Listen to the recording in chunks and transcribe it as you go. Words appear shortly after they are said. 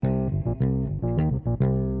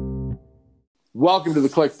Welcome to the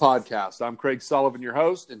Click Podcast. I'm Craig Sullivan, your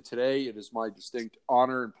host, and today it is my distinct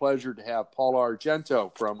honor and pleasure to have Paula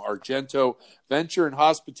Argento from Argento Venture and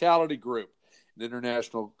Hospitality Group, an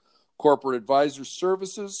international corporate advisor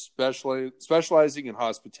services specializing in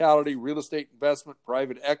hospitality, real estate investment,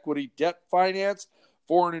 private equity, debt finance,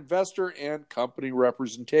 foreign investor, and company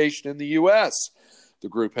representation in the U.S. The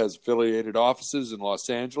group has affiliated offices in Los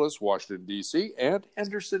Angeles, Washington, D.C., and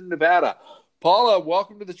Henderson, Nevada. Paula,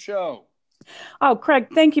 welcome to the show. Oh, Craig,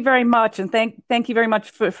 thank you very much. And thank you very much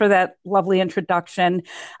for that lovely introduction.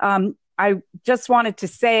 I just wanted to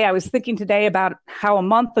say, I was thinking today about how a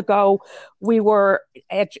month ago we were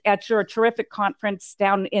at your terrific conference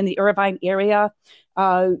down in the Irvine area,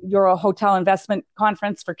 your hotel investment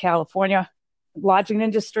conference for California lodging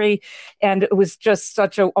industry. And it was just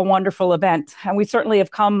such a wonderful event. And we certainly have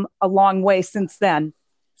come a long way since then.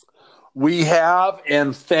 We have,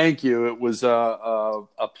 and thank you. It was a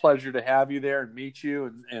pleasure to have you there and meet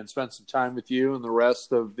you and spend some time with you and the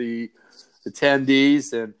rest of the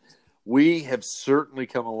attendees. And we have certainly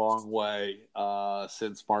come a long way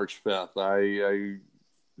since March 5th.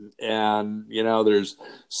 There's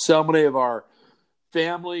so many of our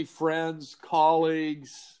family, friends,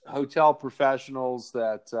 colleagues, hotel professionals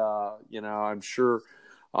that, I'm sure,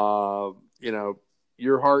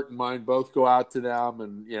 your heart and mine both go out to them,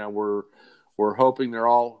 and we're hoping they're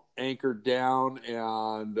all anchored down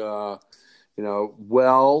and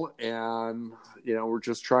well, and we're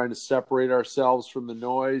just trying to separate ourselves from the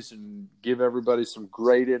noise and give everybody some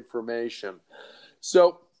great information.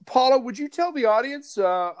 So, Paula, would you tell the audience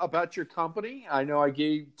about your company? I know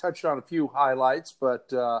I touched on a few highlights,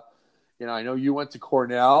 but I know you went to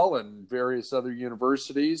Cornell and various other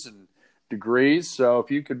universities and degrees. So if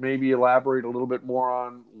you could maybe elaborate a little bit more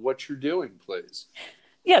on what you're doing, please.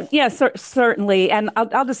 Yeah, certainly. And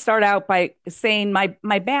I'll just start out by saying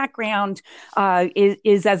my background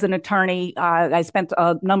is as an attorney. I spent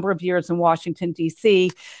a number of years in Washington,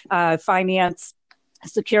 D.C., finance,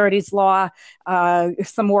 securities law,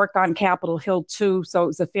 some work on Capitol Hill too. So it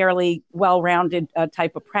was a fairly well-rounded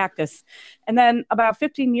type of practice. And then about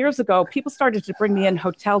 15 years ago, people started to bring me in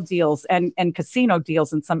hotel deals and casino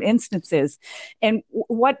deals in some instances. And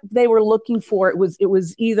what they were looking for, it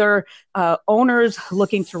was either owners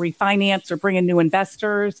looking to refinance or bring in new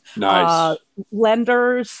investors. Nice.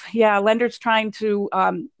 Lenders trying to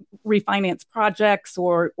refinance projects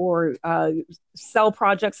or sell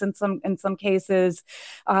projects in some cases,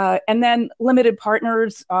 and then limited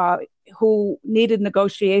partners who needed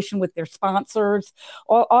negotiation with their sponsors,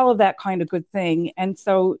 all of that kind of good thing. And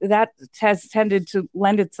so that has tended to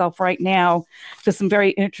lend itself right now to some very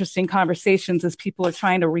interesting conversations as people are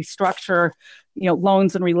trying to restructure,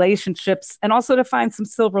 loans and relationships, and also to find some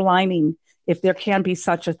silver lining, if there can be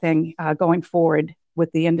such a thing, going forward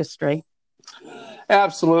with the industry.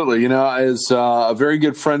 Absolutely. As a very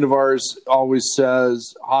good friend of ours always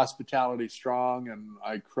says, hospitality strong, and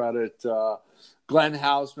I credit Glenn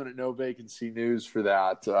Hausman at No Vacancy News for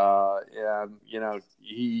that.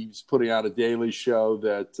 He's putting out a daily show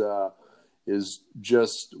that is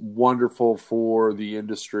just wonderful for the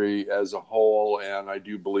industry as a whole. And I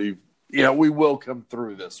do believe, we will come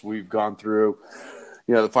through this. We've gone through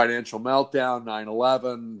the financial meltdown,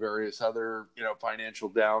 9/11, various other, financial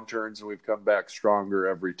downturns, and we've come back stronger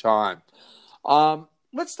every time.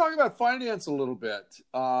 Let's talk about finance a little bit.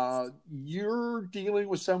 You're dealing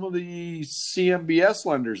with some of the CMBS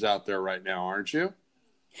lenders out there right now, aren't you?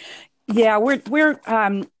 Yeah,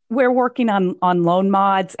 we're working on loan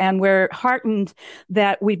mods, and we're heartened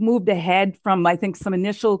that we've moved ahead from, I think, some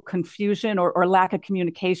initial confusion or lack of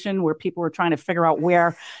communication, where people were trying to figure out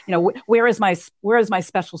where is my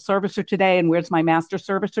special servicer today and where's my master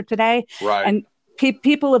servicer today. Right. And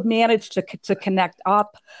people have managed to connect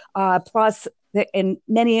up. Plus, in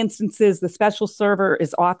many instances, the special server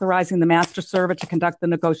is authorizing the master server to conduct the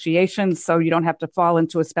negotiations, so you don't have to fall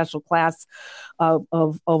into a special class of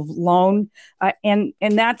loan. And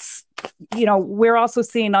that's, we're also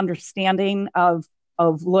seeing understanding of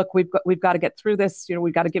look, we've got to get through this.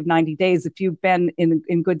 We've got to give 90 days. If you've been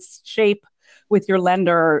in good shape with your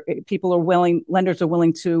lender, lenders are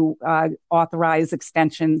willing to authorize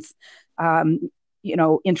extensions.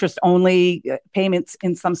 Interest only payments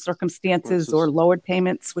in some circumstances, or lowered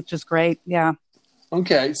payments, which is great. Yeah.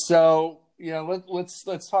 Okay. So,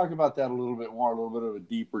 let's talk about that a little bit more, a little bit of a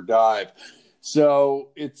deeper dive. So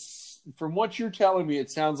it's, from what you're telling me,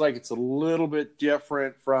 it sounds like it's a little bit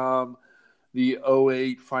different from the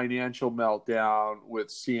 2008 financial meltdown with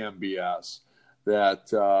CMBS,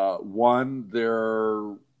 that one,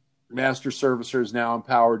 their master servicer is now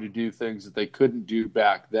empowered to do things that they couldn't do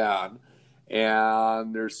back then.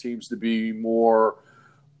 and there seems to be more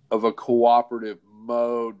of a cooperative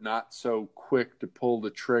mode, not so quick to pull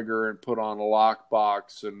the trigger and put on a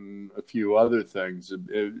lockbox and a few other things.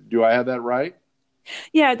 Do I have that right?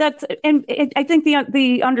 Yeah, I think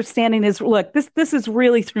the understanding is, look, this is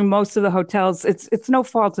really through most of the hotels. It's no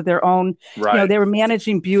fault of their own. Right. They were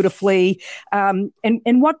managing beautifully. And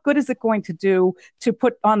what good is it going to do to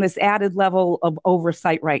put on this added level of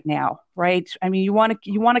oversight right now, right? I mean, you want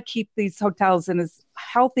to keep these hotels in as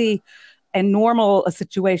healthy and normal a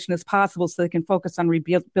situation as possible so they can focus on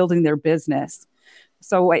rebuilding their business.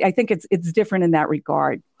 So I think it's different in that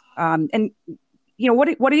regard. And what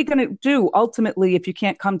are you going to do ultimately if you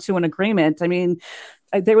can't come to an agreement? I mean,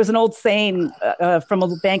 there was an old saying from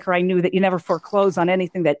a banker I knew that you never foreclose on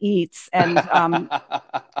anything that eats. And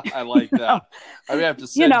I like that. I have to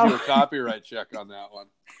send you a copyright check on that one.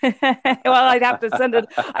 Well, I'd have to send it.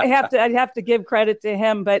 I'd have to give credit to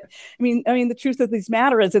him. But I mean, the truth of this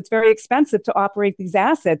matter is, it's very expensive to operate these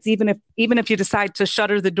assets. Even if you decide to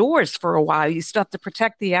shutter the doors for a while, you still have to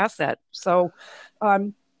protect the asset. So.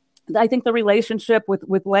 I think the relationship with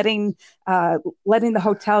letting the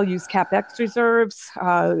hotel use CapEx reserves,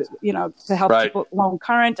 to help keep loan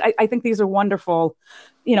current. I think these are wonderful,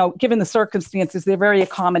 given the circumstances. They're very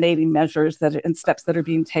accommodating measures and steps that are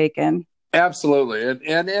being taken. Absolutely.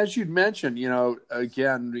 And as you'd mentioned,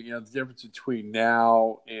 again, the difference between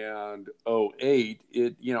now and '08,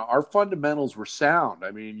 our fundamentals were sound.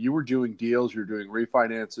 I mean, you were doing deals, you were doing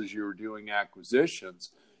refinances, you were doing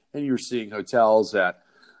acquisitions, and you were seeing hotels at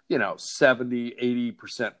 70,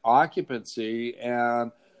 80% occupancy,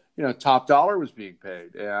 and, top dollar was being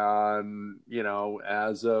paid. And,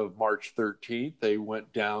 as of March 13th, they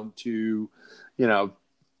went down to,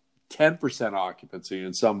 10% occupancy,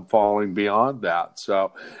 and some falling beyond that.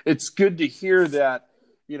 So it's good to hear that,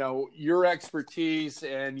 your expertise,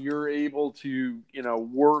 and you're able to,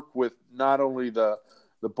 work with not only the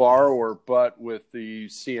borrower, but with the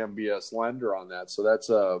CMBS lender on that. So that's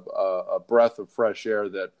a breath of fresh air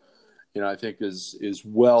that, I think is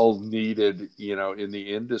well needed, in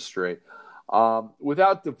the industry.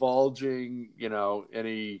 Without divulging,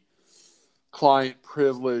 any client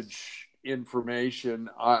privilege information,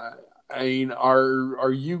 I mean,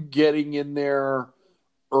 are you getting in there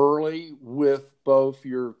early with both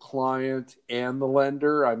your client and the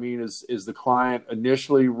lender? I mean, is the client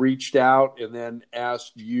initially reached out and then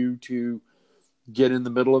asked you to get in the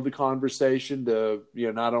middle of the conversation to,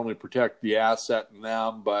 not only protect the asset and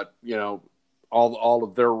them, but, all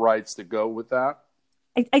of their rights that go with that?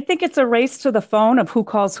 I think it's a race to the phone of who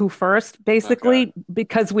calls who first, basically,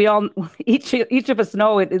 because we all, each of us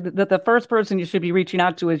know that the first person you should be reaching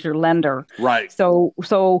out to is your lender. Right. So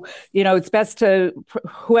it's best to,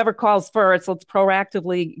 whoever calls first, let's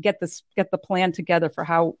proactively get the plan together for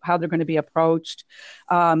how they're going to be approached.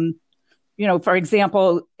 For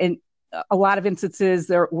example, in a lot of instances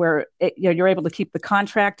there where you're able to keep the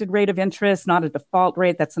contracted rate of interest, not a default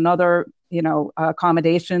rate. That's another,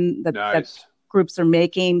 accommodation that nice. Groups are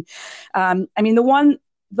making. I mean, the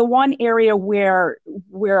one area where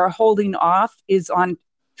we're holding off is on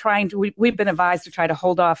we've been advised to try to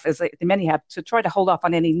hold off, as many have, to try to hold off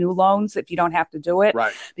on any new loans if you don't have to do it,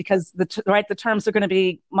 right? Because the terms are going to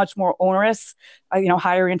be much more onerous,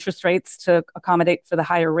 higher interest rates to accommodate for the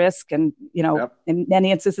higher risk, and in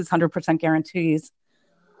many instances 100% guarantees.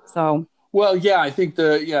 So. Well, yeah, I think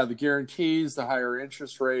the guarantees, the higher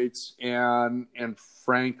interest rates, and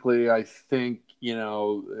frankly, I think,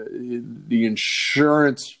 the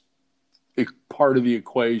insurance part of the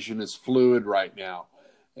equation is fluid right now.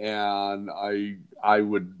 And I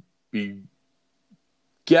would be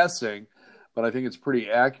guessing, but I think it's a pretty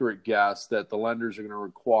accurate guess, that the lenders are going to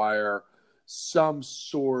require some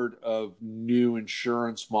sort of new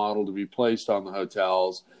insurance model to be placed on the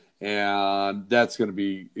hotels. And that's going to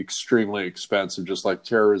be extremely expensive, just like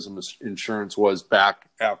terrorism insurance was back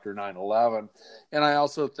after 9/11. And I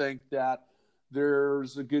also think that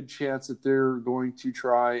there's a good chance that they're going to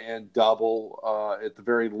try and double, at the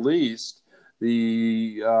very least,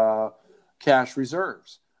 the cash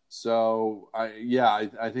reserves. So I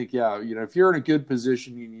think, if you're in a good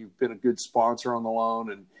position and you've been a good sponsor on the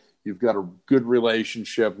loan and you've got a good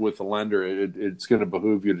relationship with the lender, it's going to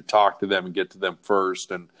behoove you to talk to them and get to them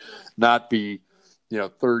first, and not be,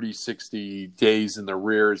 30, 60 days in the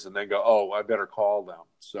rears and then go, oh, I better call them.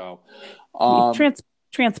 So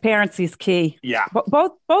transparency is key. Yeah.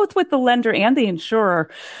 Both with the lender and the insurer.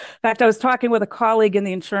 In fact, I was talking with a colleague in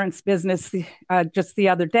the insurance business just the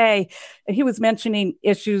other day, and he was mentioning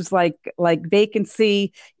issues like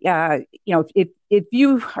vacancy. If if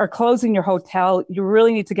you are closing your hotel, you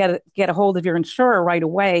really need to get a hold of your insurer right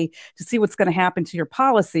away to see what's going to happen to your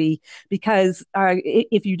policy. Because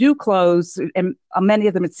if you do close, and many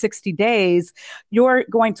of them at 60 days, you're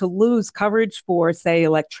going to lose coverage for, say,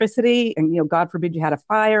 electricity, and God forbid you had a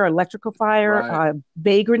fire, electrical fire, Right.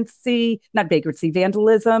 vandalism.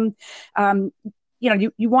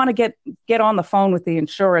 You want to get on the phone with the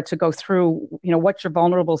insurer to go through, what your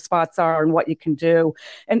vulnerable spots are and what you can do.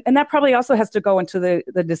 And that probably also has to go into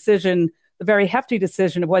the decision, the very hefty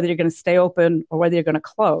decision of whether you're going to stay open or whether you're going to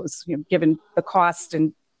close, given the cost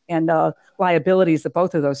and liabilities of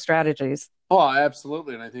both of those strategies. Oh,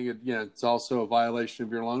 absolutely. And I think it's also a violation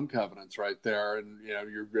of your loan covenants right there. And,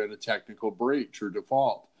 you're in a technical breach or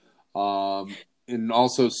default. And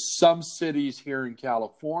also some cities here in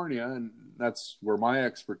California, and that's where my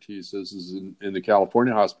expertise is in the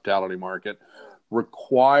California hospitality market,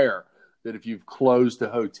 require that if you've closed a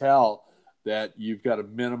hotel, that you've got a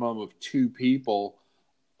minimum of 2 people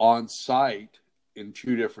on site in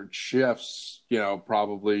 2 different shifts,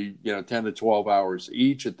 probably, 10 to 12 hours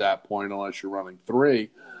each at that point, unless you're running 3,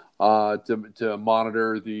 to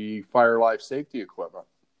monitor the fire life safety equipment.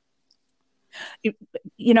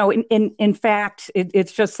 In fact,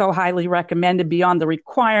 it's just so highly recommended beyond the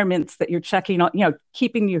requirements that you're checking on,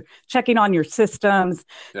 checking on your systems,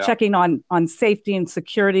 checking on safety and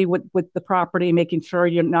security with the property, making sure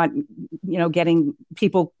you're not, getting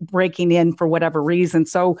people breaking in for whatever reason.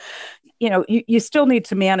 So, you still need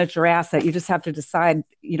to manage your asset. You just have to decide,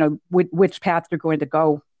 which path you're going to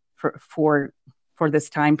go for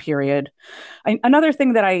this time period. Another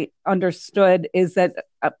thing that I understood is that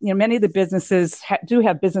many of the businesses do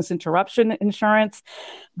have business interruption insurance,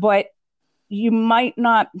 but you might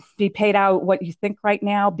not be paid out what you think right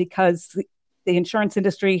now because the insurance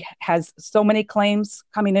industry has so many claims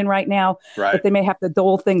coming in right now that they may have to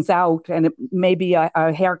dole things out, and it may be a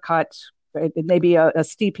haircut. It may be a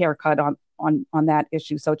steep haircut on that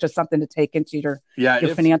issue. So it's just something to take into your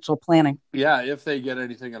financial planning. Yeah, if they get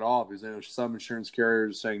anything at all, because some insurance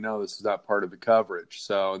carriers are saying, no, this is not part of the coverage.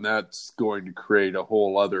 So, and that's going to create a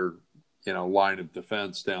whole other, line of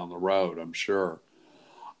defense down the road, I'm sure.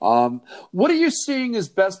 What are you seeing as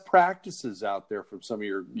best practices out there from some of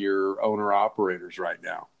your owner operators right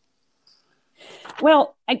now?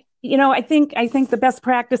 Well, I think the best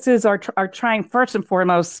practices are trying first and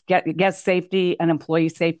foremost guest safety and employee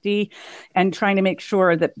safety, and trying to make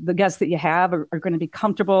sure that the guests that you have are going to be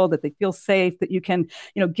comfortable, that they feel safe, that you can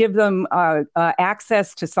give them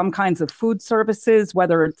access to some kinds of food services,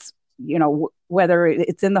 whether it's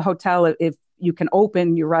in the hotel if you can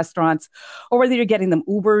open your restaurants, or whether you're getting them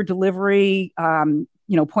Uber delivery.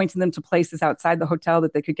 Pointing them to places outside the hotel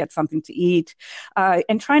that they could get something to eat,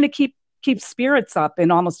 and trying to keep spirits up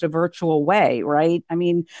in almost a virtual way, right? I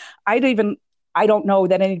mean, I don't know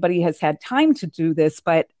that anybody has had time to do this,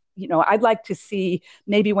 but I'd like to see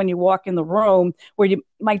maybe when you walk in the room where you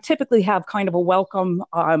might typically have kind of a welcome,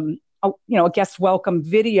 a guest welcome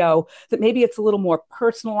video, that maybe it's a little more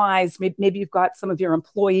personalized. Maybe you've got some of your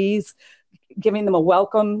employees giving them a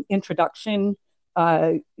welcome introduction,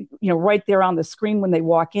 right there on the screen when they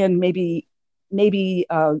walk in. Maybe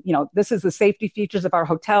this is the safety features of our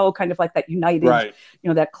hotel, kind of like that United,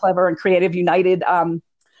 that clever and creative United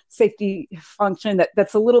safety function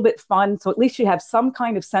that's a little bit fun. So at least you have some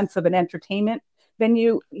kind of sense of an entertainment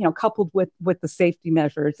venue, coupled with the safety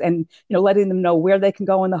measures, and, letting them know where they can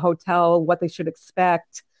go in the hotel, what they should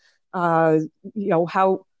expect, how do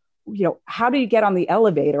you get on the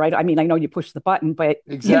elevator, right? I mean, I know you push the button, but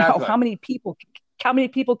how many people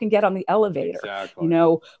can get on the elevator?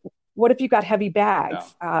 Exactly. What if you got heavy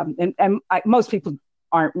bags? Most people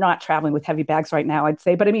are not traveling with heavy bags right now, I'd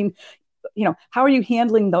say. But I mean, how are you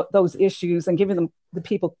handling those issues and giving them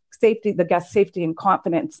the guest safety and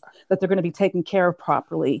confidence that they're going to be taken care of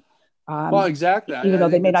properly? Well, exactly. Even though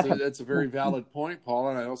they may not have. That's a very valid point, Paul.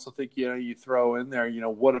 And I also think, you throw in there,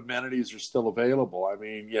 what amenities are still available. I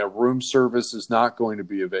mean, room service is not going to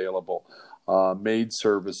be available. Maid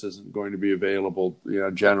service isn't going to be available,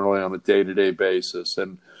 generally on a day-to-day basis.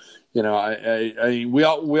 And, we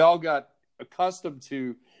all got accustomed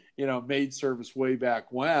to, maid service way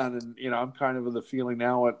back when. And, I'm kind of the feeling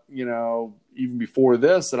now even before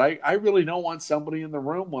this, that I really don't want somebody in the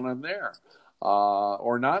room when I'm there,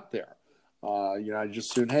 or not there. I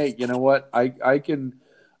just soon, hey, you know what? I can,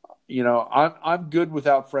 I'm good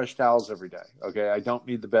without fresh towels every day. Okay. I don't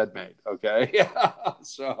need the bed made. Okay.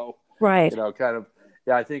 So, right. Kind of,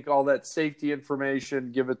 I think all that safety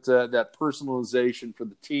information, give it that personalization for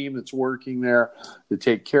the team that's working there to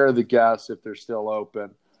take care of the guests if they're still open,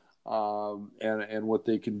 and what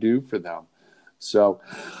they can do for them. So,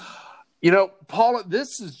 Paula,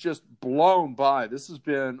 this has just blown by. This has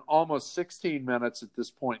been almost 16 minutes at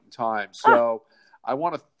this point in time. So I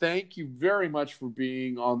want to thank you very much for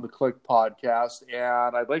being on the Click podcast.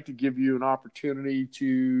 And I'd like to give you an opportunity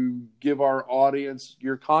to give our audience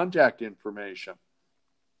your contact information.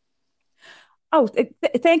 Oh,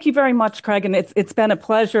 thank you very much, Craig. And it's been a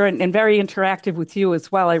pleasure and very interactive with you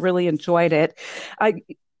as well. I really enjoyed it.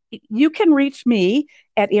 You can reach me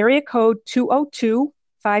at area code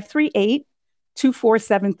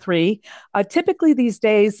 202-538-2473. Typically these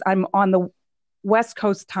days, I'm on the West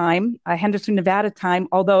Coast time, Henderson, Nevada time,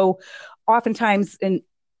 although oftentimes in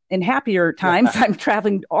happier times, I'm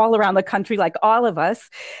traveling all around the country like all of us.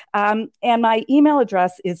 And my email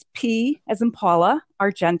address is P as in Paula,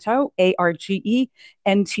 Argento, ARGENTO,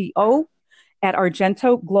 at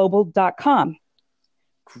argentoglobal.com.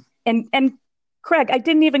 And Craig, I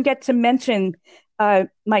didn't even get to mention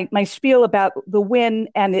my spiel about the WIN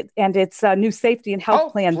and its new safety and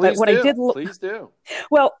health plan. But what please do.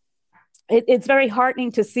 Well, it's very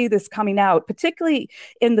heartening to see this coming out, particularly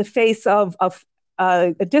in the face of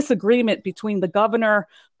a disagreement between the governor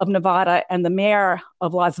of Nevada and the mayor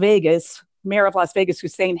of Las Vegas,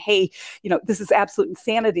 who's saying, hey, this is absolute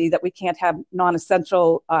insanity that we can't have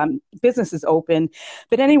non-essential businesses open.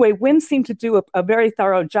 But anyway, WIN seemed to do a very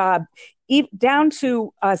thorough job, down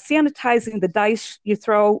to sanitizing the dice you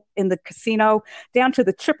throw in the casino, down to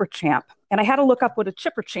the chipper champ. And I had to look up what a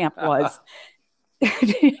chipper champ was.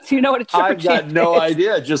 Do you know what a chipper champ is? I've got no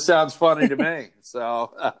idea. It just sounds funny to me.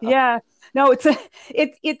 So yeah. No, it's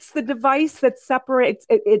the device that separates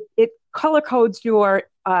it color codes your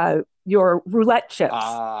roulette chips.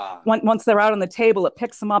 Once they're out on the table, it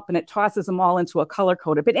picks them up and it tosses them all into a color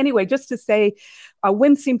coder. But anyway, just to say,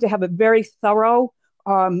 WIN seemed to have a very thorough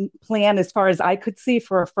plan as far as I could see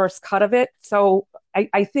for a first cut of it. So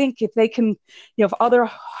I think if they can, if other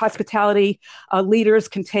hospitality leaders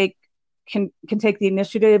can take the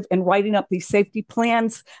initiative in writing up these safety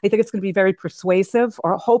plans, I think it's going to be very persuasive,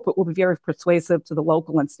 or I hope it will be very persuasive to the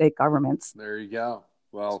local and state governments. There you go.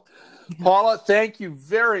 Well, Paula, thank you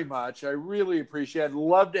very much. I really appreciate it. I'd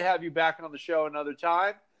love to have you back on the show another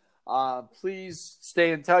time. Please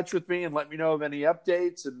stay in touch with me and let me know of any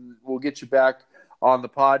updates, and we'll get you back on the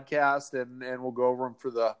podcast, and we'll go over them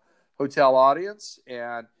for the hotel audience.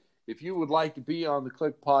 And if you would like to be on the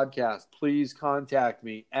Click podcast, please contact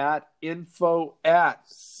me at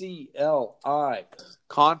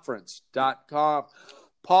info@cliconference.com.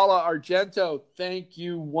 Paula Argento, thank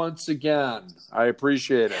you once again. I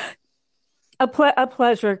appreciate it. A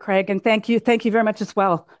pleasure, Craig, and thank you very much as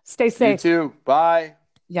well. Stay safe. You too. Bye.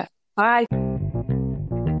 Yeah. Bye.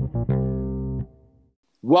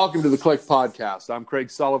 Welcome to the Click Podcast. I'm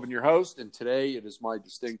Craig Sullivan, your host, and today it is my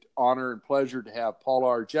distinct honor and pleasure to have Paula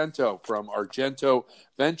Argento from Argento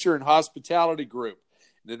Venture and Hospitality Group,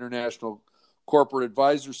 an international corporate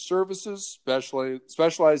advisor services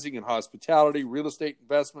specializing in hospitality, real estate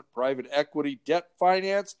investment, private equity, debt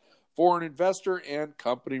finance, foreign investor, and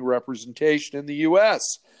company representation in the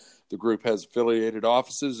U.S. The group has affiliated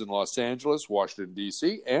offices in Los Angeles, Washington,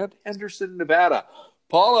 D.C., and Henderson, Nevada.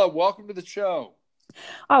 Paula, welcome to the show.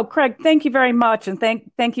 Oh, Craig, thank you very much. And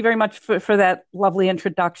thank you very much for that lovely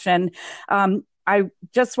introduction. I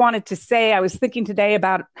just wanted to say, I was thinking today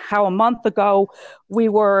about how a month ago we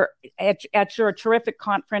were at your terrific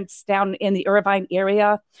conference down in the Irvine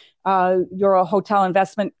area, your hotel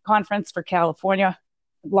investment conference for California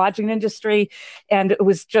lodging industry. And it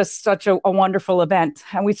was just such a wonderful event.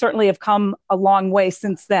 And we certainly have come a long way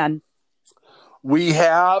since then. We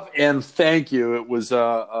have, and thank you. It was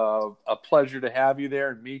a pleasure to have you there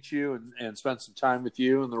and meet you and spend some time with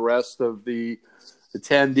you and the rest of the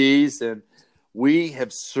attendees. And we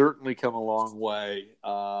have certainly come a long way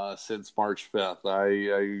since March 5th.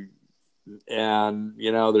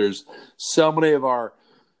 There's so many of our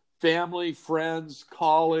family, friends,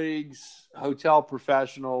 colleagues, hotel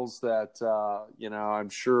professionals that, I'm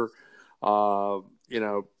sure,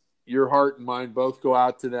 your heart and mine both go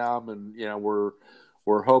out to them, and we're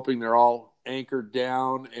hoping they're all anchored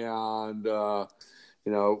down and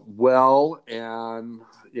well, and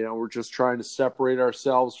we're just trying to separate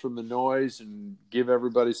ourselves from the noise and give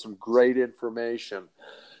everybody some great information.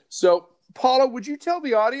 So, Paula, would you tell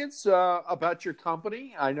the audience about your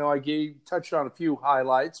company? I know I touched on a few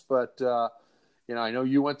highlights, but I know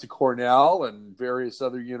you went to Cornell and various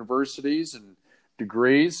other universities and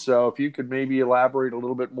degrees. So if you could maybe elaborate a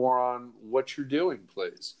little bit more on what you're doing,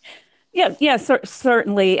 please. Yeah,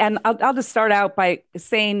 certainly. And I'll just start out by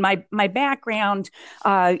saying my background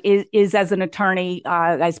is as an attorney.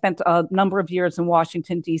 I spent a number of years in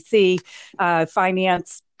Washington, D.C.,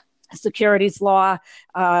 finance, securities law,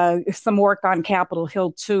 some work on Capitol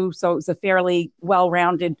Hill too. So it was a fairly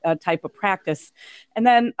well-rounded type of practice. And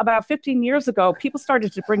then about 15 years ago, people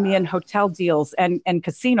started to bring me in hotel deals and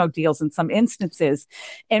casino deals in some instances.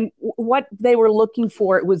 And what they were looking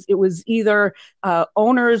for, it was either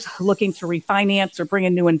owners looking to refinance or bring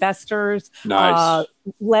in new investors, Nice.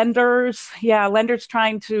 lenders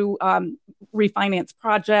trying to refinance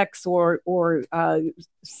projects or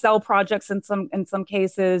sell projects in some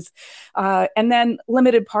cases, and then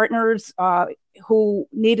limited partners who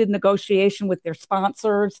needed negotiation with their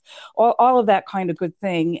sponsors, all of that kind of good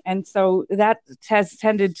thing. And so that has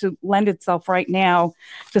tended to lend itself right now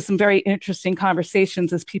to some very interesting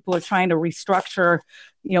conversations as people are trying to restructure,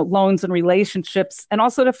 loans and relationships, and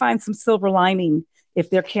also to find some silver lining, if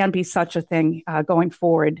there can be such a thing, going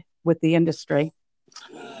forward with the industry.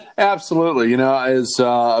 Absolutely. As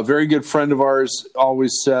a very good friend of ours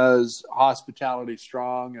always says, hospitality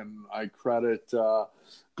strong, and I credit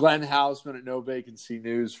Glenn Hausman at No Vacancy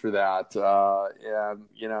News for that.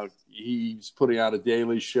 And he's putting out a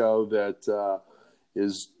daily show that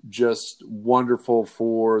is just wonderful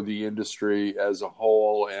for the industry as a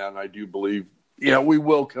whole. And I do believe, we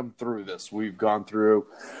will come through this. We've gone through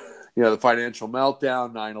the financial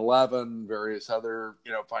meltdown, 9/11, various other,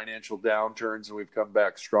 financial downturns, and we've come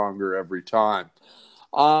back stronger every time.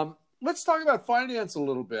 Let's talk about finance a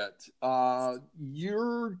little bit.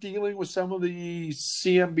 You're dealing with some of the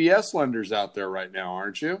CMBS lenders out there right now,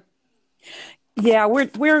 aren't you? Yeah,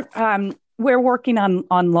 we're working on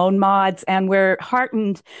loan mods, and we're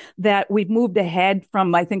heartened that we've moved ahead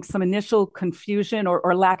from, I think, some initial confusion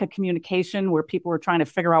or lack of communication, where people were trying to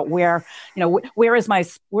figure out where is my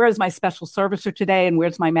special servicer today and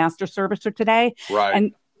where's my master servicer today. Right.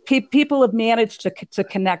 And people have managed to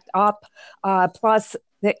connect up. Plus,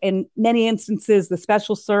 in many instances, the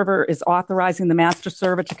special server is authorizing the master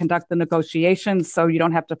server to conduct the negotiations, so you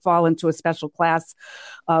don't have to fall into a special class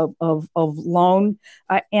of loan.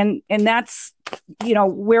 And that's,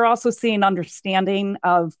 we're also seeing understanding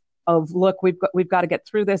of look, we've got to get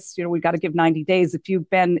through this. We've got to give 90 days. If you've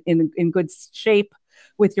been in good shape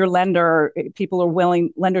with your lender,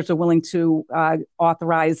 lenders are willing to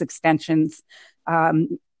authorize extensions.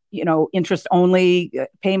 Interest only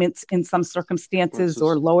payments in some circumstances,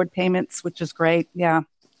 or lowered payments, which is great. Yeah.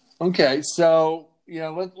 Okay. So,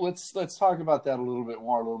 let's talk about that a little bit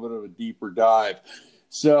more, a little bit of a deeper dive.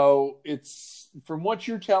 So it's, from what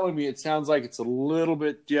you're telling me, it sounds like it's a little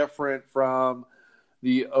bit different from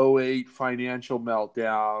the '08 financial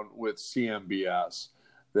meltdown with CMBS,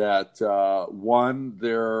 that one,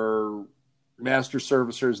 their master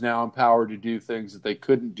servicer is now empowered to do things that they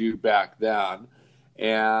couldn't do back then.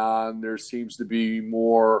 And there seems to be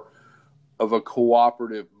more of a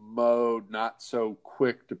cooperative mode, not so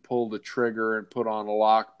quick to pull the trigger and put on a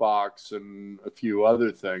lockbox and a few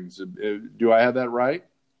other things. Do I have that right?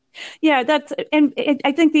 Yeah,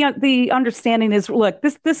 I think the understanding is, look,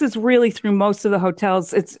 this is really through most of the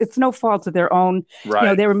hotels. It's no fault of their own.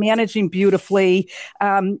 Right. They were managing beautifully.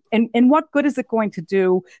 And what good is it going to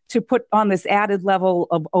do to put on this added level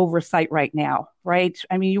of oversight right now? Right.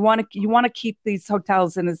 I mean, you want to keep these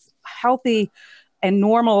hotels in as healthy and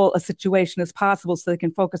normal a situation as possible, so they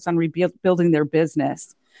can focus on rebuilding their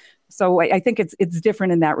business. So I think it's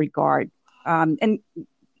different in that regard. And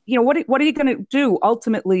what are you going to do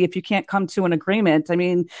ultimately if you can't come to an agreement? I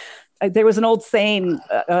mean, there was an old saying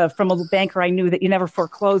from a banker I knew, that you never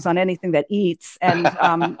foreclose on anything that eats. And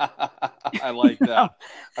I like that.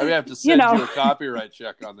 I would have to send you a copyright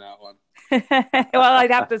check on that one. Well, I'd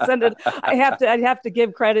have to send it. I'd have to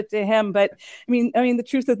give credit to him. But I mean, the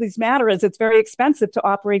truth of this matter is, it's very expensive to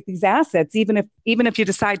operate these assets. Even if you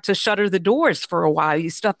decide to shutter the doors for a while, you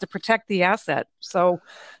still have to protect the asset. So,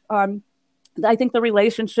 I think the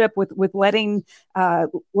relationship with letting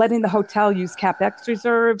the hotel use CapEx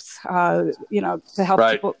reserves, to help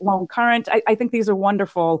keep loan current. I think these are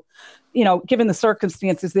wonderful. Given the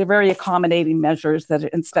circumstances, they're very accommodating measures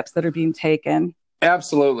and steps that are being taken.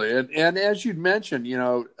 Absolutely. And as you'd mentioned,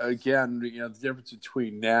 again, the difference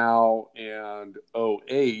between now and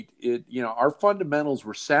 '08, our fundamentals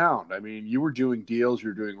were sound. I mean, you were doing deals, you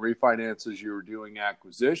were doing refinances, you were doing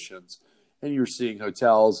acquisitions, and you were seeing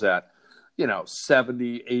hotels at,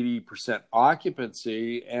 70, 80%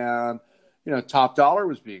 occupancy, and, top dollar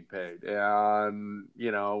was being paid. And,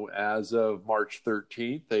 as of March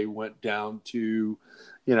 13th, they went down to,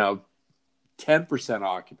 10%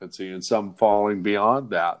 occupancy, and some falling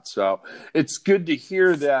beyond that. So it's good to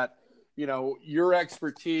hear that, your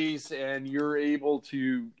expertise, and you're able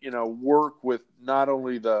to, work with not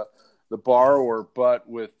only the the borrower, but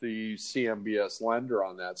with the CMBS lender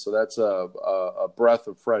on that. So that's a breath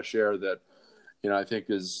of fresh air that, I think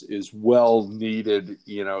is well needed,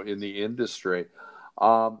 in the industry.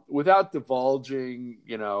 Without divulging,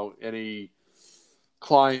 any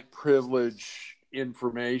client privilege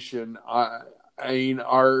information, I mean,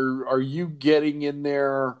 are you getting in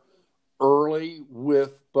there early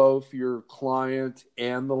with both your client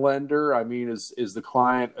and the lender? I mean, is the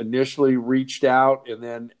client initially reached out and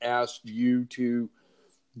then asked you to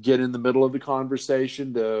get in the middle of the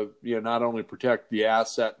conversation to, not only protect the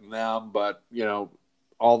asset and them, but,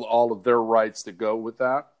 all of their rights that go with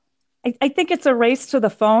that? I think it's a race to the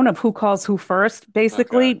phone of who calls who first,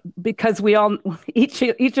 basically, Okay. because we all, each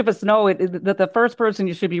of us know that the first person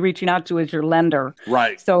you should be reaching out to is your lender.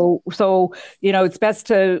 Right. So it's best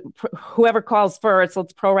to whoever calls first.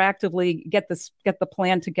 Let's proactively get the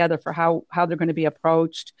plan together for how they're going to be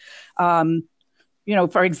approached.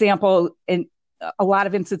 For example, in a lot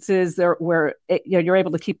of instances where you're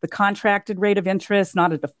able to keep the contracted rate of interest,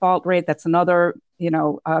 not a default rate. That's another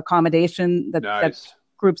accommodation that Nice.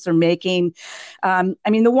 groups are making. I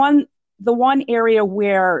mean, the one area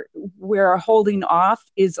where we're holding off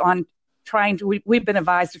is on we've been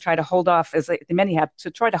advised to try to hold off, as many have, to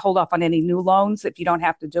try to hold off on any new loans if you don't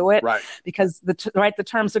have to do it, right? Because the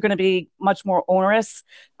terms are going to be much more onerous,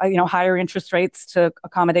 higher interest rates to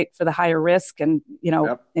accommodate for the higher risk, and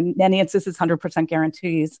Yep. in many instances, 100%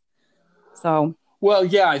 guarantees. So. Well,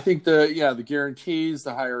 yeah, I think the guarantees,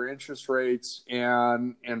 the higher interest rates,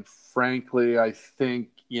 and frankly, I think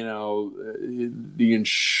the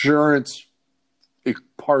insurance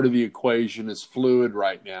part of the equation is fluid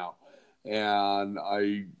right now, and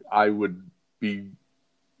I would be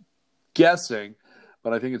guessing,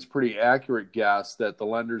 but I think it's a pretty accurate guess that the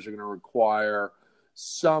lenders are going to require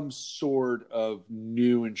some sort of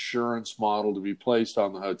new insurance model to be placed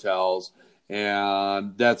on the hotels.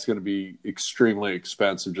 And that's going to be extremely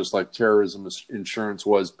expensive, just like terrorism insurance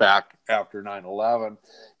was back after 9/11.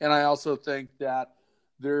 And I also think that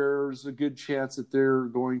there's a good chance that they're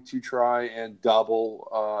going to try and double,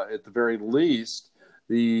 at the very least,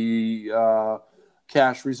 the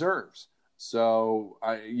cash reserves. So,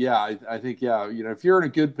 I think, if you're in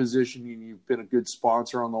a good position and you've been a good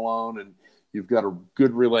sponsor on the loan and you've got a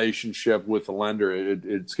good relationship with the lender,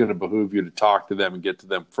 it's going to behoove you to talk to them and get to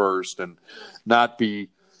them first, and not be,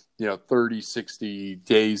 30, 60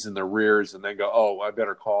 days in the rears and then go, oh, I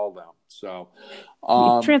better call them. So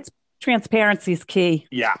Transparency is key.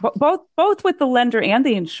 Yeah. Both with the lender and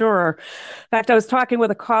the insurer. In fact, I was talking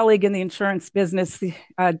with a colleague in the insurance business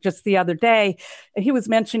just the other day, and he was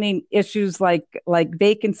mentioning issues like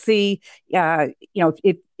vacancy.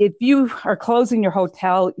 If you are closing your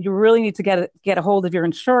hotel, you really need to get a hold of your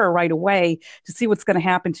insurer right away to see what's going to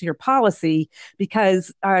happen to your policy,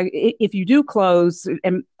 because if you do close,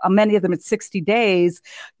 and many of them at 60 days,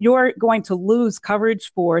 you're going to lose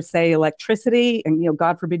coverage for, say, electricity, and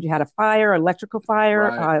God forbid you had a fire, electrical fire,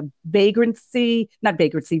 right.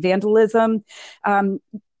 Vandalism.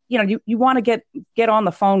 You want to get on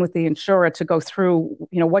the phone with the insurer to go through,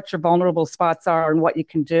 what your vulnerable spots are and what you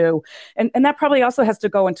can do. And that probably also has to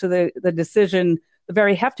go into the decision, the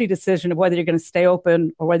very hefty decision of whether you're going to stay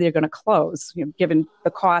open or whether you're going to close, given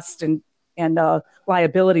the cost and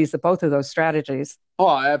liabilities of both of those strategies.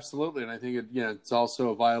 Oh, absolutely. And I think it's also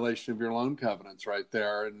a violation of your loan covenants right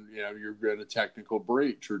there. And, you're in a technical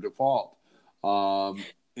breach or default.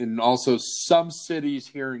 And also some cities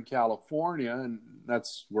here in California, and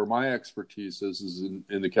that's where my expertise is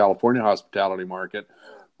in the California hospitality market,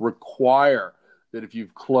 require that if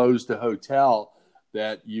you've closed a hotel,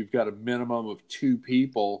 that you've got a minimum of 2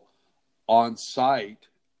 people on site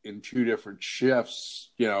in 2 different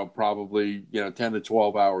shifts, probably, 10 to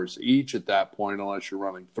 12 hours each at that point, unless you're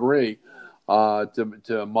running 3,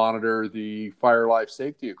 to monitor the fire life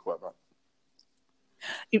safety equipment.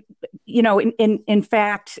 In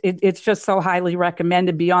fact, it's just so highly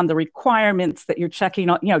recommended, beyond the requirements, that you're checking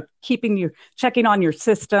on, checking on your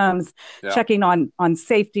systems, checking on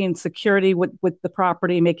safety and security with the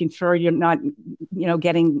property, making sure you're not,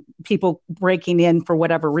 getting people breaking in for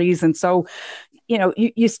whatever reason. So,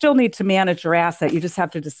 you still need to manage your asset. You just have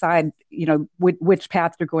to decide, which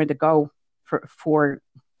path you're going to go for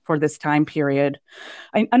this time period.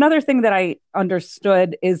 Another thing that I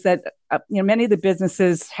understood is that many of the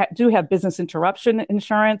businesses do have business interruption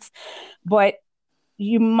insurance, but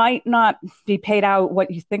you might not be paid out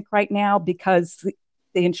what you think right now, because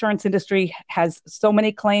the insurance industry has so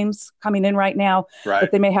many claims coming in right now, right,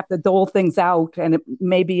 that they may have to dole things out, and it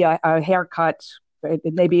may be a haircut.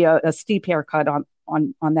 It may be a steep haircut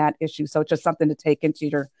on that issue. So it's just something to take into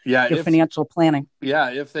your financial planning.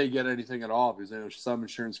 Yeah, if they get anything at all, because there's some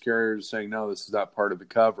insurance carriers saying, no, this is not part of the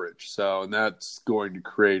coverage. So, and that's going to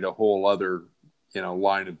create a whole other,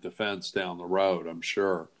 line of defense down the road, I'm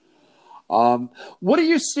sure. What are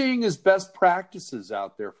you seeing as best practices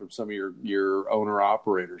out there from some of your owner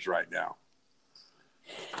operators right now?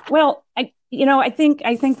 Well, I think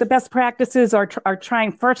the best practices are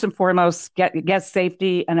trying first and foremost guest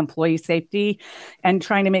safety and employee safety, and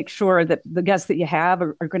trying to make sure that the guests that you have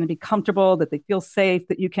are going to be comfortable, that they feel safe,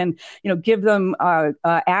 that you can give them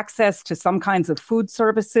access to some kinds of food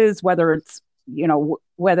services, whether it's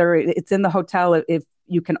in the hotel if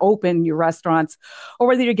you can open your restaurants, or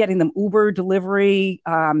whether you're getting them Uber delivery.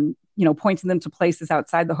 Pointing them to places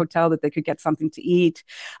outside the hotel that they could get something to eat,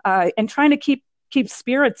 and trying to keep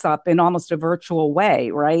spirits up in almost a virtual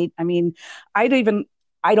way, right? I mean, I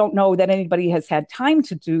don't know that anybody has had time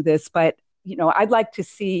to do this, but I'd like to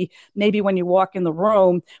see maybe when you walk in the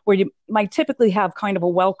room where you might typically have kind of a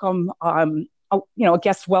welcome, a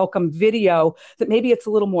guest welcome video, that maybe it's a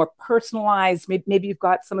little more personalized. Maybe you've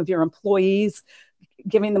got some of your employees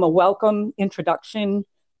giving them a welcome introduction,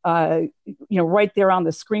 right there on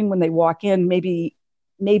the screen when they walk in. Maybe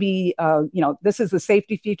this is the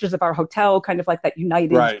safety features of our hotel, kind of like that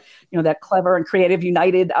United, right, that clever and creative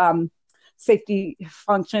United safety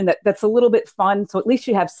function that's a little bit fun. So at least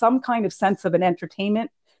you have some kind of sense of an entertainment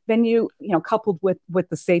venue, coupled with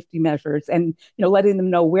the safety measures, and letting them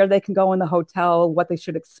know where they can go in the hotel, what they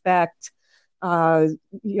should expect, how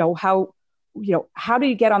do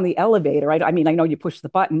you get on the elevator, right? I mean, I know you push the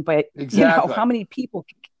button, but exactly. How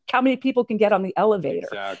many people can get on the elevator?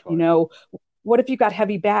 Exactly. What if you got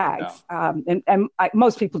heavy bags? And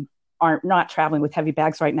most people are not traveling with heavy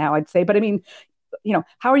bags right now, I'd say. But I mean,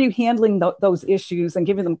 how are you handling those issues and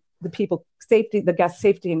giving them the guest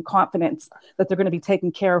safety and confidence that they're going to be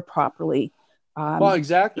taken care of properly? Well,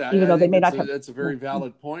 exactly. Even though they may not have. That's a very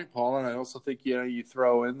valid point, Paul. And I also think, you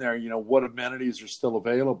throw in there, what amenities are still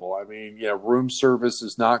available. I mean, room service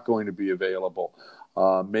is not going to be available.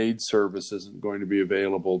 Maid service isn't going to be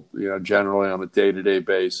available, generally on a day-to-day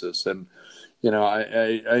basis. And,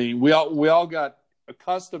 I mean, we all got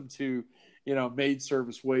accustomed to, maid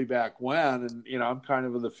service way back when. And, I'm kind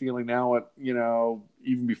of the feeling now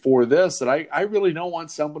even before this, that I really don't want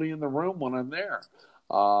somebody in the room when I'm there.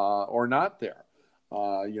 Or not there.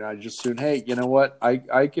 I just soon, hey, you know what?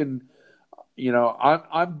 I can,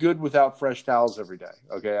 I'm good without fresh towels every day.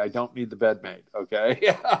 Okay. I don't need the bed made.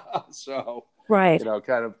 Okay. So, right.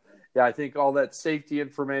 Kind of, I think all that safety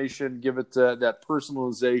information, give it that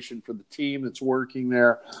personalization for the team that's working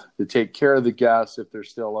there to take care of the guests if they're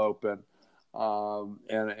still open,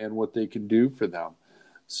 and what they can do for them.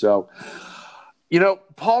 So,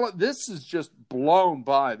 Paula, this has just blown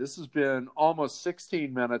by. This has been almost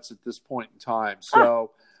 16 minutes at this point in time.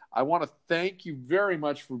 So I want to thank you very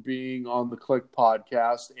much for being on the Click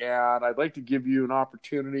podcast. And I'd like to give you an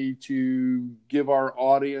opportunity to give our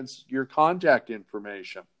audience your contact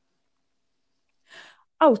information.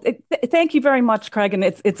 Oh, thank you very much, Craig. And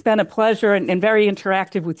it's been a pleasure and very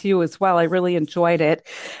interactive with you as well. I really enjoyed it.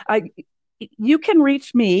 You can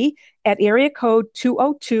reach me at area code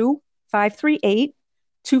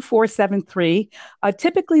 202-538-2473.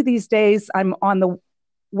 Typically these days I'm on the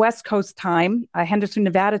West Coast time, Henderson,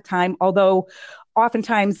 Nevada time, although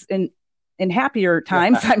oftentimes in happier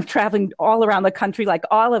times, I'm traveling all around the country like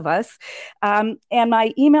all of us. And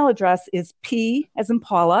my email address is P as in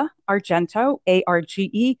Paula, Argento,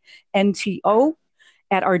 ARGENTO,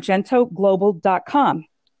 at argentoglobal.com.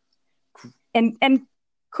 And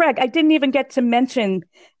Craig, I didn't even get to mention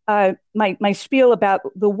my spiel about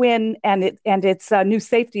the WIN and its new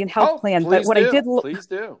safety and health plan. But what please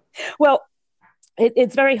do. Well,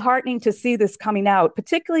 it's very heartening to see this coming out,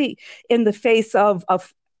 particularly in the face of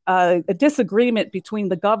a disagreement between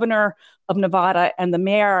the governor of Nevada and the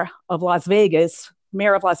mayor of Las Vegas,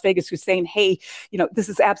 who's saying, hey, this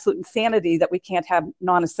is absolute insanity that we can't have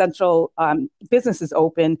non-essential businesses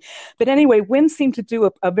open. But anyway, WIN seemed to do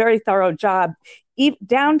a very thorough job,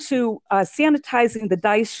 down to sanitizing the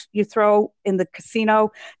dice you throw in the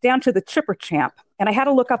casino, down to the chipper champ. And I had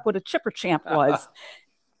to look up what a chipper champ was.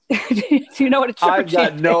 Do you know what a chipper champ is?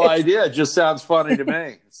 I've got no idea. It just sounds funny to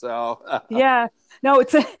me. So yeah. No,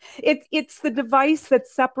 it's the device that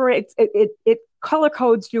separates it color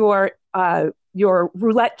codes your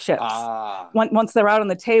roulette chips. Once they're out on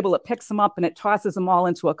the table, it picks them up and it tosses them all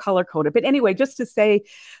into a color coder. But anyway, just to say,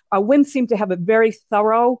 WIN seemed to have a very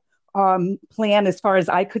thorough plan as far as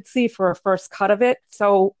I could see for a first cut of it.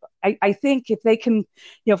 So I think if they can,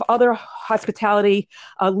 if other hospitality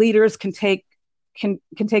leaders can take can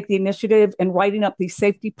take the initiative in writing up these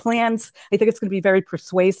safety plans, I think it's going to be very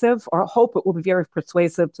persuasive, or I hope it will be very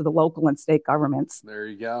persuasive to the local and state governments. There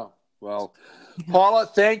you go. Well, Paula,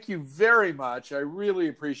 thank you very much. I really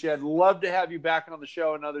appreciate it. I'd love to have you back on the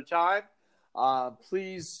show another time.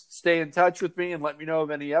 Please stay in touch with me and let me know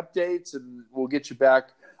of any updates, and we'll get you back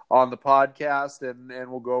on the podcast, and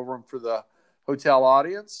we'll go over them for the hotel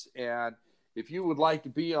audience. And if you would like to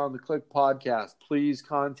be on the Click podcast, please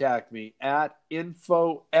contact me at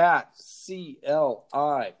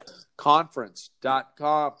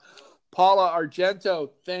info@cliconference.com. Paula Argento,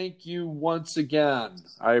 thank you once again.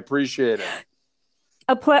 I appreciate it.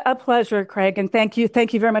 A pleasure, Craig, and thank you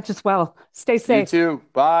very much as well. Stay safe. You too.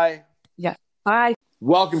 Bye. Yeah. Bye.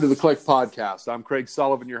 Welcome to the Click Podcast. I'm Craig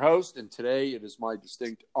Sullivan, your host, and today it is my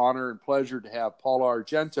distinct honor and pleasure to have Paula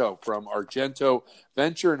Argento from Argento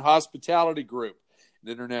Venture and Hospitality Group, an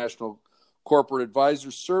international corporate advisor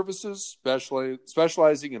services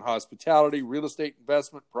specializing in hospitality, real estate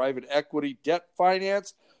investment, private equity, debt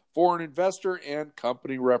finance, foreign investor, and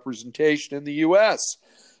company representation in the U.S.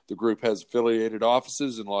 The group has affiliated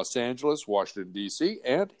offices in Los Angeles, Washington, D.C.,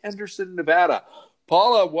 and Henderson, Nevada.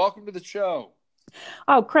 Paula, welcome to the show.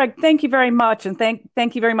 Oh, Craig, thank you very much. And thank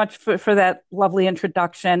you very much for that lovely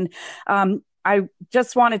introduction. I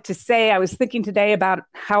just wanted to say, I was thinking today about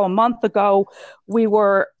how a month ago we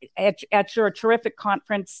were at your terrific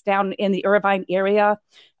conference down in the Irvine area.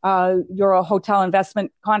 You're a hotel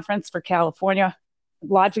investment conference for California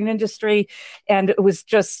lodging industry. And it was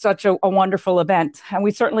just such a wonderful event. And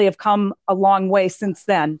we certainly have come a long way since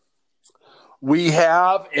then. We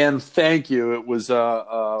have, and thank you. It was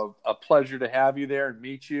a pleasure to have you there and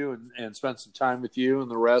meet you and spend some time with you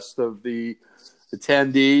and the rest of the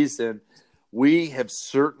attendees. And we have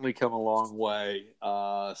certainly come a long way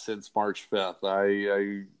since March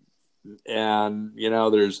 5th. And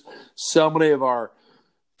there's so many of our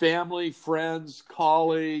family, friends,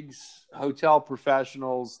 colleagues, hotel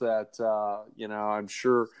professionals that, I'm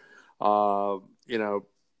sure,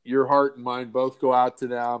 your heart and mine both go out to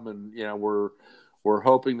them, and we're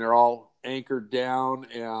hoping they're all anchored down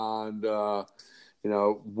and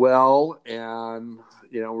well, and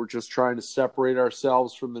we're just trying to separate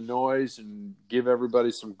ourselves from the noise and give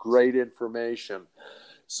everybody some great information.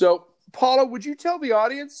 So, Paula, would you tell the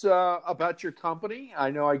audience about your company? I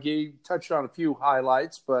know I touched on a few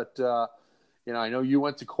highlights, but I know you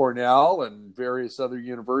went to Cornell and various other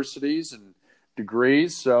universities and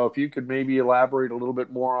degrees. So if you could maybe elaborate a little bit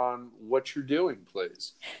more on what you're doing,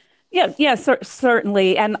 please. Yeah,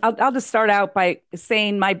 certainly. And I'll just start out by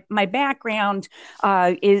saying my background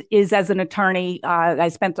is as an attorney. I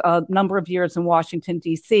spent a number of years in Washington,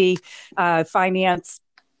 D.C., finance,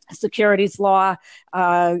 securities law,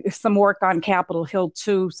 some work on Capitol Hill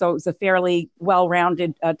too. So it was a fairly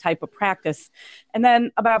well-rounded type of practice. And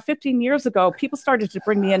then about 15 years ago, people started to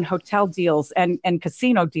bring me in hotel deals and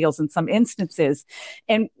casino deals in some instances.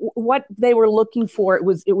 And what they were looking for, it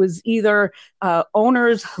was either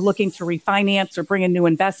owners looking to refinance or bring in new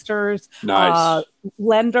investors. Nice.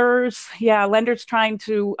 Lenders trying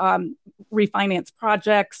to refinance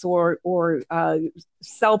projects or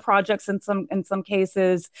sell projects in some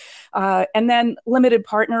cases, and then limited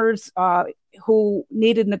partners who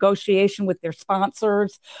needed negotiation with their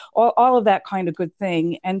sponsors, all of that kind of good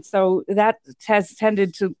thing. And so that has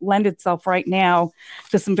tended to lend itself right now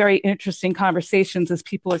to some very interesting conversations as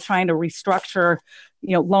people are trying to restructure,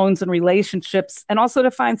 loans and relationships, and also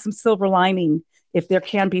to find some silver lining, if there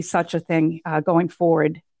can be such a thing going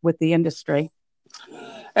forward with the industry.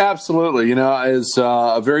 Absolutely. As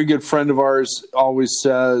a very good friend of ours always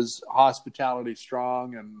says, hospitality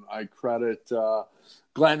strong, and I credit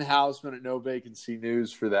Glenn Hausman at No Vacancy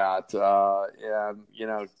News for that. And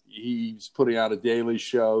he's putting out a daily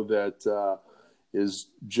show that is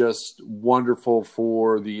just wonderful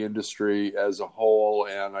for the industry as a whole.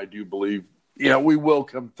 And I do believe, we will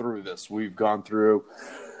come through this. We've gone through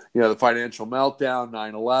the financial meltdown,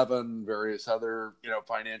 9/11, various other,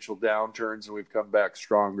 financial downturns, and we've come back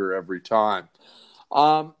stronger every time.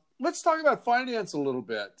 Let's talk about finance a little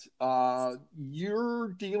bit. You're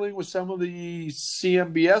dealing with some of the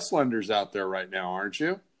CMBS lenders out there right now, aren't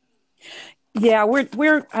you? Yeah, we're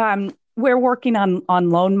working on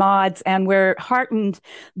loan mods, and we're heartened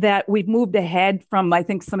that we've moved ahead from, I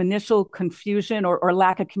think, some initial confusion or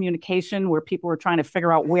lack of communication, where people were trying to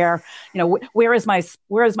figure out where is my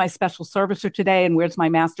special servicer today and where's my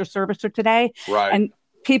master servicer today. Right. And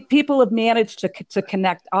people have managed to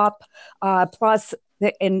connect up. Plus,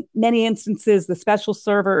 in many instances, the special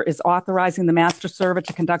server is authorizing the master server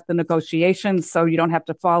to conduct the negotiations, so you don't have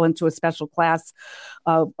to fall into a special class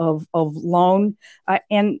of loan.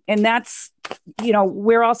 And that's,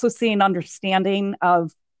 we're also seeing understanding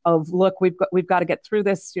of look, we've got to get through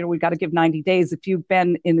this. We've got to give 90 days. If you've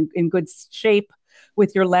been in good shape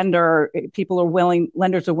with your lender,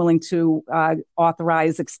 lenders are willing to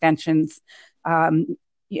authorize extensions.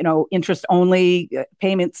 Interest only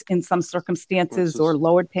payments in some circumstances, or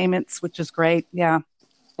lowered payments, which is great. Yeah.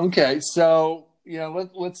 Okay. So,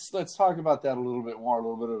 let's talk about that a little bit more, a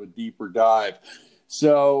little bit of a deeper dive.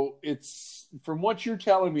 So it's, from what you're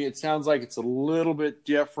telling me, it sounds like it's a little bit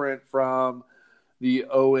different from the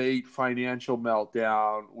 '08 financial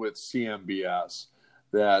meltdown with CMBS.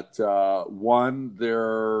 That one,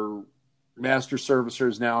 their master servicer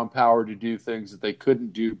is now empowered to do things that they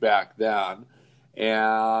couldn't do back then.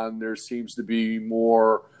 And there seems to be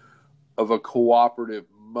more of a cooperative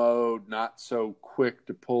mode, not so quick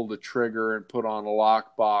to pull the trigger and put on a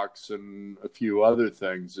lockbox and a few other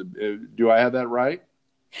things. Do I have that right?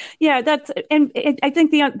 Yeah, and I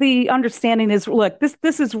think the understanding is, look,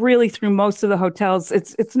 this is really through most of the hotels.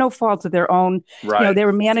 It's no fault of their own. Right. They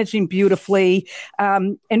were managing beautifully.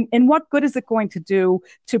 And what good is it going to do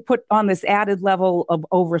to put on this added level of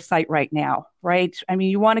oversight right now? Right. I mean,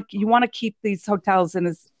 you want to keep these hotels in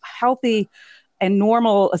as healthy and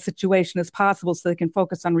normal a situation as possible, so they can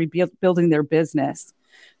focus on rebuilding their business.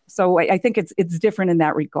 So I think it's different in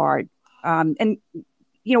that regard. And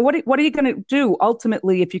what are you going to do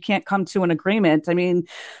ultimately if you can't come to an agreement? I mean,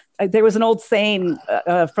 there was an old saying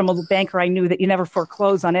from a banker I knew, that you never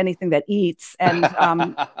foreclose on anything that eats. And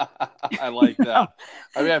I like that.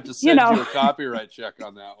 I may have to send you a copyright check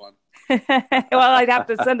on that one. Well, I'd have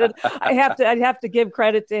to send it. I'd have to give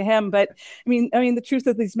credit to him. But I mean, the truth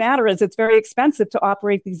of these matter is, it's very expensive to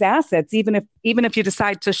operate these assets. Even if you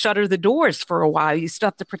decide to shutter the doors for a while, you still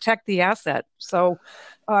have to protect the asset. So,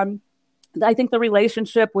 I think the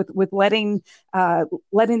relationship with letting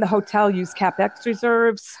the hotel use CapEx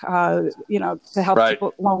reserves, to help keep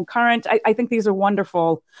a loan current. I think these are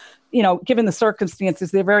wonderful. Given the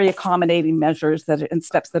circumstances, they're very accommodating measures and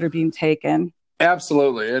steps that are being taken.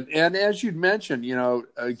 Absolutely. And as you'd mentioned,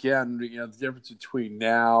 again, the difference between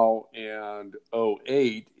now and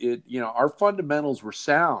 '08, our fundamentals were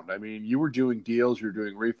sound. I mean, you were doing deals, you were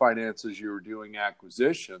doing refinances, you were doing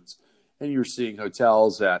acquisitions, and you were seeing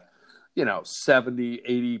hotels at,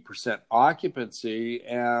 70, 80% occupancy,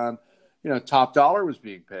 and, top dollar was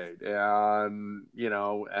being paid. And,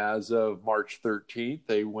 as of March 13th,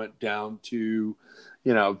 they went down to,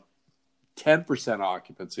 10%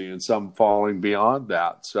 occupancy, and some falling beyond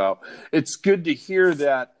that. So it's good to hear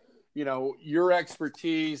that, your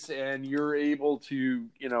expertise, and you're able to,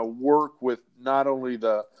 work with not only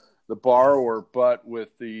the borrower, but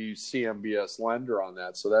with the CMBS lender on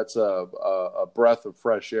that. So that's a breath of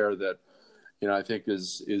fresh air that, I think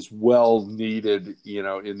is well needed,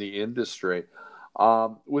 in the industry.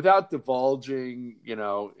 Without divulging,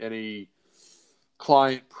 any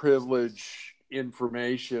client privilege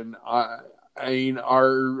information, I mean,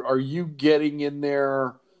 are you getting in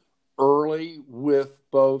there early with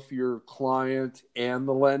both your client and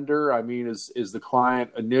the lender? I mean, is the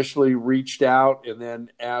client initially reached out and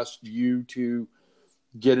then asked you to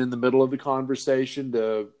get in the middle of the conversation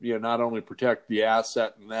to, not only protect the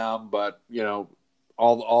asset and them, but,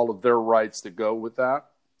 all of their rights that go with that?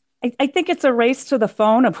 I think it's a race to the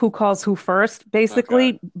phone of who calls who first,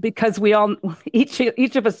 basically, because we all, each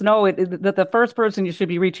of us know that the first person you should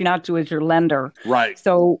be reaching out to is your lender. Right.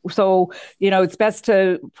 So it's best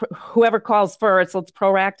to, whoever calls first, let's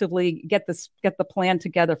proactively get the plan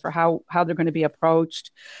together for how they're going to be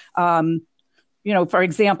approached. For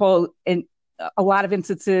example, in a lot of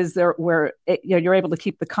instances where you're able to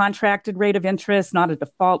keep the contracted rate of interest, not a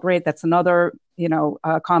default rate. That's another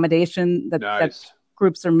accommodation that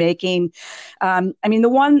groups are making. I mean, the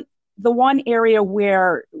one area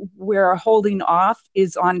where we're holding off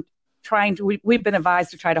is on trying to. We've been advised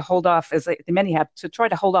to try to hold off, as many have, to try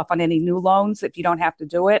to hold off on any new loans if you don't have to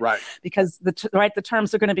do it, right? Because the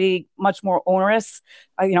terms are going to be much more onerous.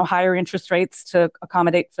 Higher interest rates to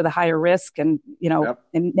accommodate for the higher risk, and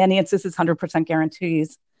in many instances, 100%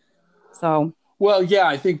 guarantees. So. Well, yeah,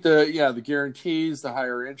 I think the guarantees, the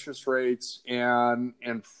higher interest rates, and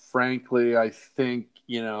frankly, I think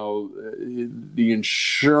the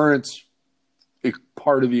insurance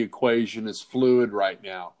part of the equation is fluid right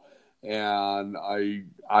now, and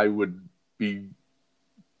I would be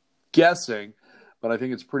guessing, but I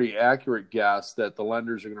think it's a pretty accurate guess, that the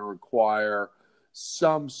lenders are going to require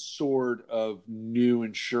some sort of new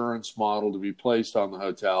insurance model to be placed on the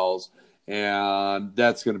hotels. and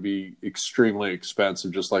that's going to be extremely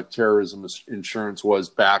expensive, just like terrorism insurance was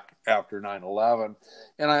back after 9/11.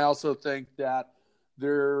 And I also think that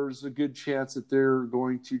there's a good chance that they're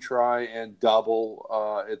going to try and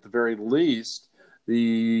double, at the very least,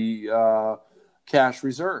 the cash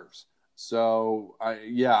reserves. So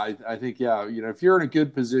I think, if you're in a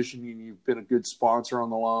good position and you've been a good sponsor on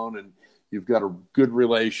the loan and you've got a good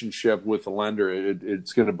relationship with the lender,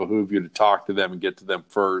 it's going to behoove you to talk to them and get to them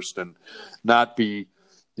first, and not be,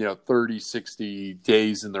 30, 60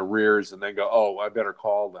 days in the rears and then go, oh, I better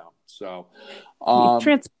call them. So,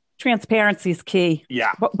 transparency is key.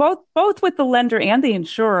 Yeah. Both with the lender and the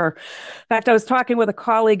insurer. In fact, I was talking with a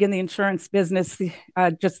colleague in the insurance business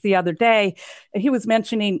just the other day, and he was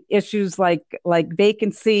mentioning issues like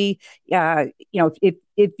vacancy.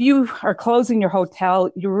 If you are closing your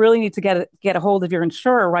hotel, you really need to get a hold of your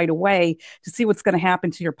insurer right away to see what's going to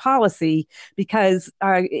happen to your policy. Because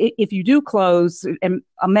if you do close, and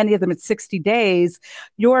many of them at 60 days,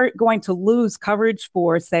 you're going to lose coverage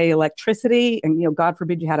for, say, electricity, and God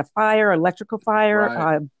forbid you had a fire, electrical fire,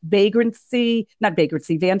 right. Vandalism.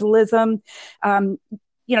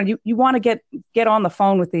 You want to get on the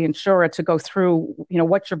phone with the insurer to go through,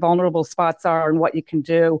 what your vulnerable spots are and what you can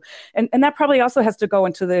do. And that probably also has to go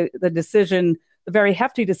into the decision, the very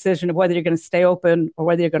hefty decision of whether you're going to stay open or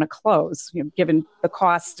whether you're going to close, given the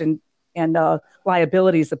cost and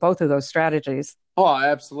liabilities of both of those strategies. Oh,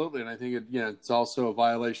 absolutely. And I think it's also a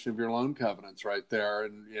violation of your loan covenants right there.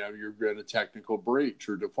 And, you're in a technical breach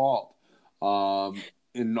or default.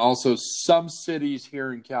 And also some cities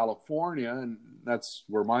here in California, and that's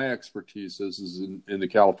where my expertise is in the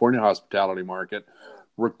California hospitality market,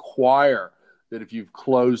 require that if you've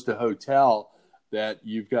closed a hotel, that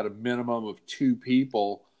you've got a minimum of 2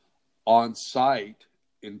 people on site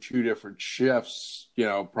in 2 different shifts,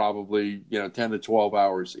 probably, 10 to 12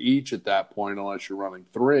 hours each at that point, unless you're running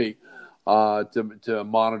 3, to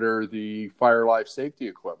monitor the fire life safety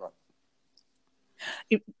equipment.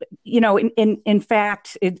 In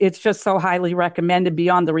fact, it's just so highly recommended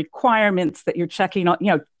beyond the requirements that you're checking on,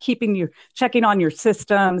 checking on your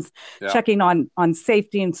systems, checking on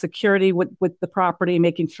safety and security with the property,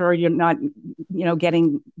 making sure you're not,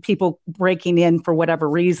 getting people breaking in for whatever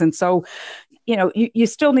reason. So, you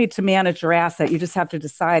still need to manage your asset. You just have to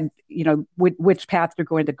decide, which path you're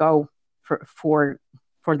going to go for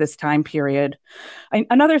this time period.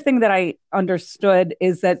 Another thing that I understood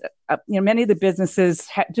is that many of the businesses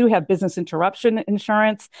do have business interruption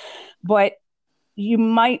insurance, but you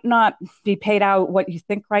might not be paid out what you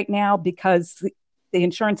think right now, because the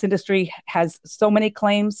insurance industry has so many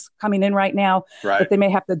claims coming in right now that they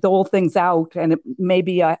may have to dole things out, and it may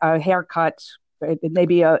be a haircut. It may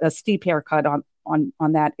be a steep haircut on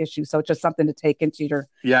that issue. So it's just something to take into your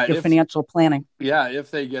financial planning. Yeah, if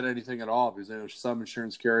they get anything at all, because some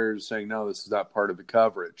insurance carriers are saying, no, this is not part of the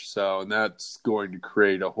coverage. So, and that's going to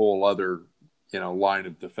create a whole other, line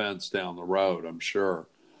of defense down the road, I'm sure.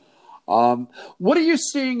 What are you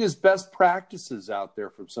seeing as best practices out there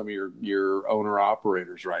from some of your owner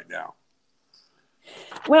operators right now?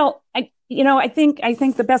 Well, I think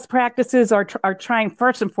the best practices are trying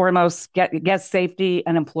first and foremost guest safety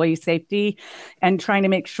and employee safety, and trying to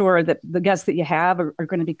make sure that the guests that you have are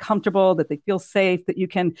going to be comfortable, that they feel safe, that you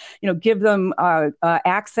can give them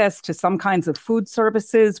access to some kinds of food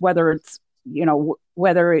services, whether it's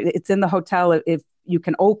in the hotel if you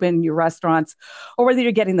can open your restaurants, or whether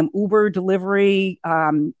you're getting them Uber delivery.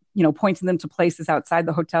 Pointing them to places outside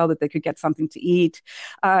the hotel that they could get something to eat,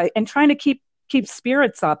 and trying to keep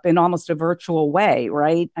spirits up in almost a virtual way,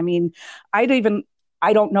 right? I mean, I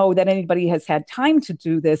don't know that anybody has had time to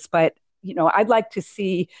do this, but, I'd like to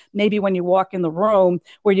see maybe when you walk in the room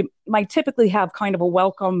where you might typically have kind of a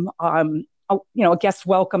welcome, a guest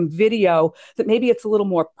welcome video, that maybe it's a little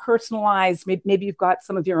more personalized. Maybe you've got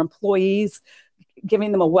some of your employees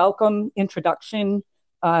giving them a welcome introduction,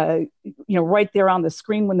 right there on the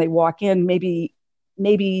screen when they walk in. Maybe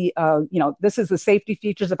this is the safety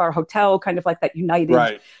features of our hotel, kind of like that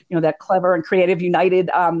United, that clever and creative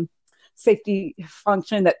United safety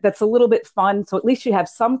function that's a little bit fun. So at least you have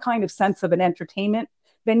some kind of sense of an entertainment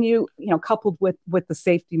venue, coupled with the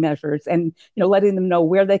safety measures, and, letting them know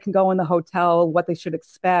where they can go in the hotel, what they should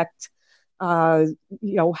expect, how do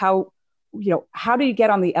you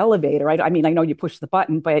get on the elevator? Right? I mean, I know you push the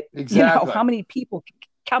button, but how many people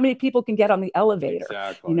can get on the elevator?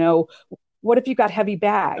 Exactly. What if you got heavy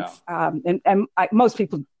bags? Most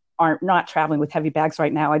people are not traveling with heavy bags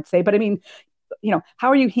right now, I'd say. But I mean, how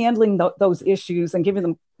are you handling those issues and giving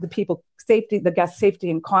them, the people, safety, the guest safety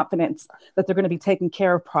and confidence that they're going to be taken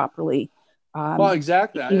care of properly? Well,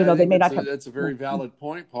 exactly. even I though they think may not have. that's a very valid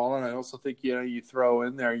point, Paul. And I also think, you throw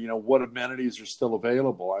in there, what amenities are still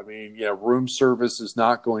available. I mean, room service is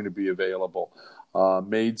not going to be available.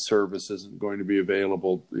 Maid service isn't going to be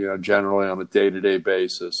available, generally on a day-to-day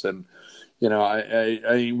basis. And, I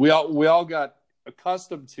mean, we all got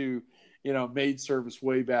accustomed to, maid service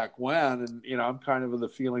way back when. And, I'm kind of the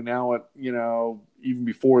feeling now even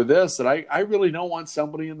before this, that I really don't want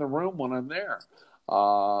somebody in the room when I'm there,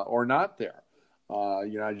 or not there.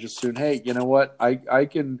 I just soon, hey, you know what? I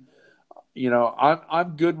can,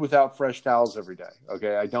 I'm good without fresh towels every day.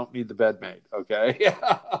 Okay. I don't need the bed made. Okay.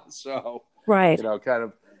 So, Right. kind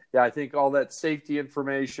of, yeah, I think all that safety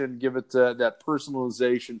information, give it that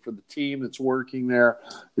personalization for the team that's working there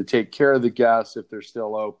to take care of the guests if they're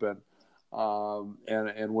still open,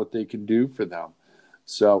 and what they can do for them.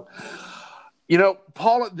 So,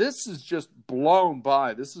 Paula, this has just blown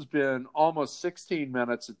by. This has been almost 16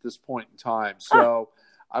 minutes at this point in time. So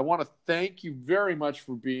I want to thank you very much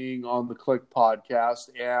for being on the Click podcast.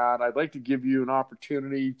 And I'd like to give you an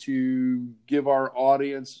opportunity to give our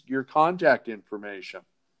audience your contact information.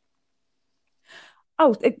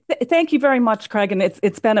 Oh, thank you very much, Craig. And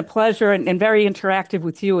it's been a pleasure and very interactive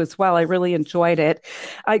with you as well. I really enjoyed it.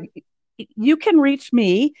 You can reach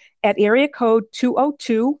me at area code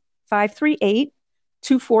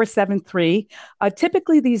 202-538-2473.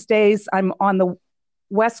 Typically these days I'm on the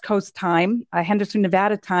West Coast time, Henderson,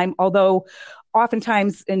 Nevada time, although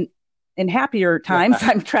oftentimes in happier times,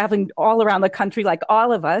 I'm traveling all around the country like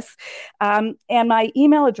all of us. And my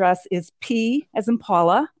email address is P as in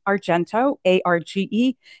Paula, Argento,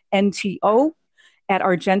 ARGENTO, at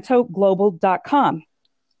argentoglobal.com.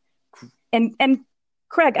 And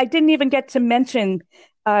Craig, I didn't even get to mention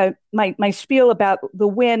my spiel about the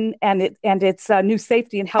WIN and its new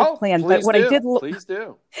safety and health plan. But what please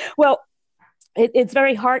do. Well, it's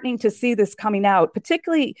very heartening to see this coming out,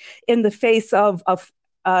 particularly in the face of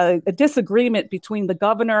a disagreement between the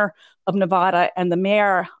governor of Nevada and the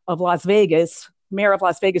mayor of Las Vegas,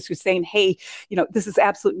 who's saying, hey, this is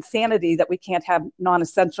absolute insanity that we can't have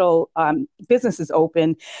non-essential businesses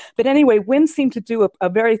open. But anyway, WIN seemed to do a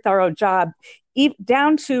very thorough job,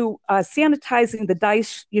 down to sanitizing the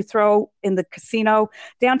dice you throw in the casino,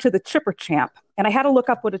 down to the chipper champ. And I had to look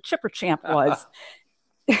up what a chipper champ was.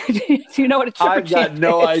 Do you know what a chipper champ is? I've got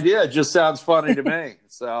no idea. It just sounds funny to me.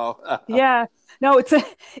 So yeah. No, it's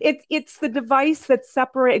the device that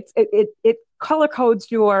separates it color codes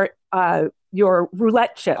your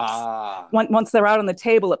roulette chips. Once they're out on the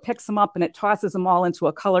table, it picks them up and it tosses them all into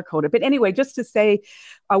a color coder. But anyway, just to say,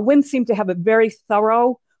 WIN seemed to have a very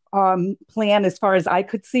thorough plan as far as I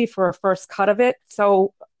could see for a first cut of it.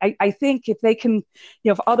 So I think if they can,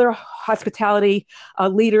 if other hospitality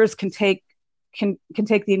leaders can take the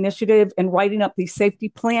initiative in writing up these safety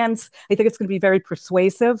plans, I think it's going to be very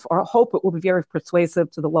persuasive, or I hope it will be very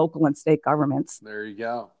persuasive to the local and state governments. There you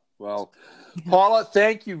go. Well, Paula,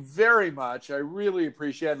 thank you very much. I really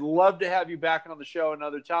appreciate it. I'd love to have you back on the show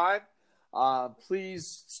another time.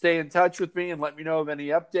 Please stay in touch with me and let me know of any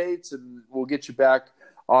updates, and we'll get you back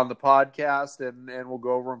on the podcast, and we'll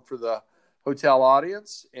go over them for the hotel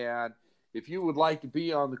audience. And if you would like to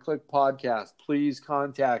be on the Click podcast, please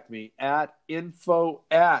contact me at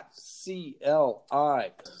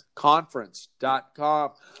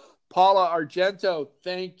info@cliconference.com. Paula Argento,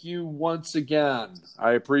 thank you once again.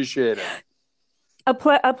 I appreciate it.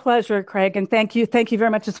 A pleasure, Craig, and thank you very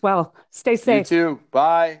much as well. Stay safe. You too.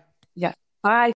 Bye. Yeah. Bye.